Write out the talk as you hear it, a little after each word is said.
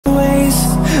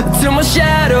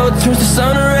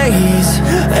sun rays,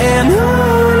 and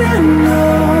on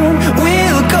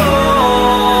we'll go,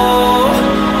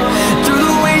 through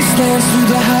the wastelands, through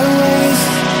the highways,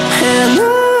 and on we'll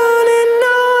go.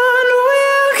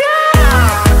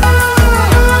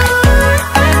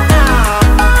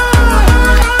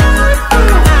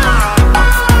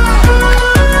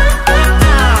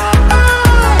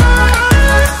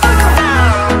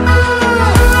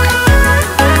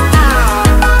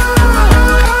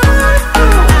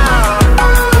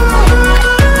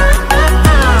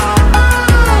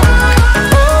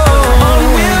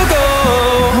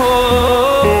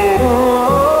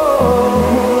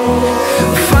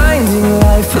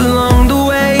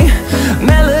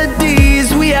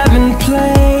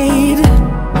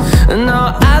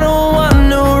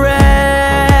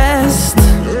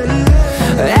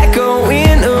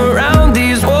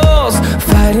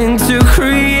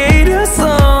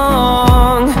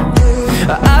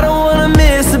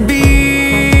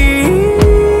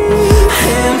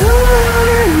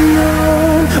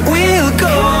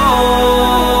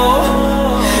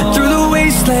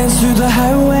 Through the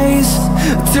highways,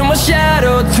 till my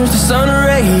shadow turns to sun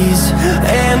rays,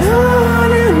 and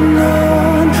on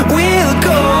we'll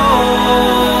go,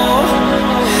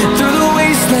 through the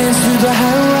wastelands, through the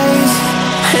highways,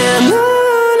 and on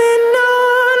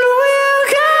we'll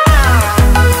go.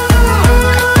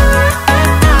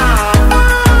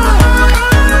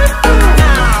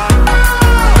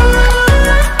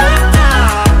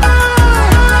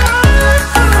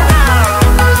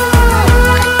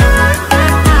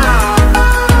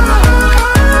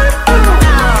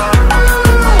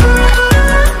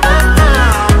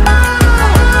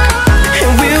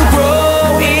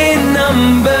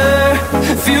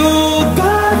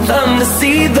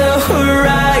 See the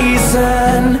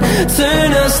horizon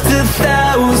turn us to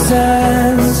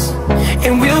thousands,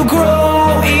 and we'll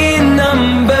grow in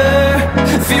number,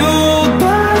 fuel